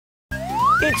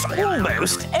It's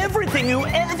almost everything you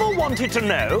ever wanted to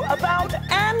know about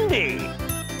Andy.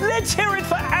 Let's hear it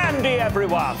for Andy,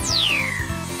 everyone.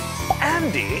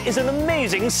 Andy is an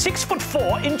amazing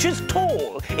 6'4"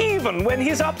 tall, even when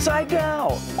he's upside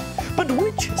down. But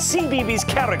which CBeebies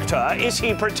character is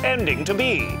he pretending to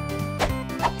be?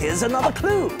 Here's another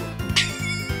clue.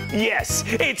 Yes,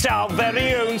 it's our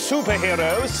very own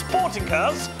superhero,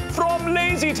 Sporticus from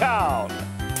LazyTown.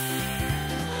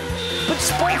 But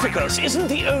Sporticus isn't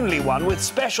the only one with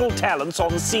special talents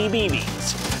on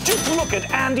CBeebies. Just look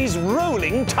at Andy's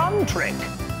rolling tongue trick.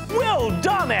 Well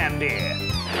done, Andy.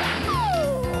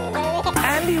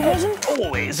 Andy wasn't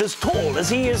always as tall as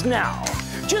he is now.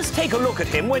 Just take a look at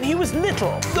him when he was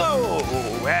little.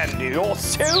 Oh, Andy, you're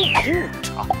so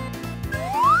cute.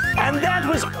 And that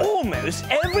was almost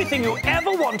everything you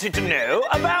ever wanted to know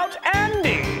about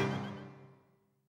Andy.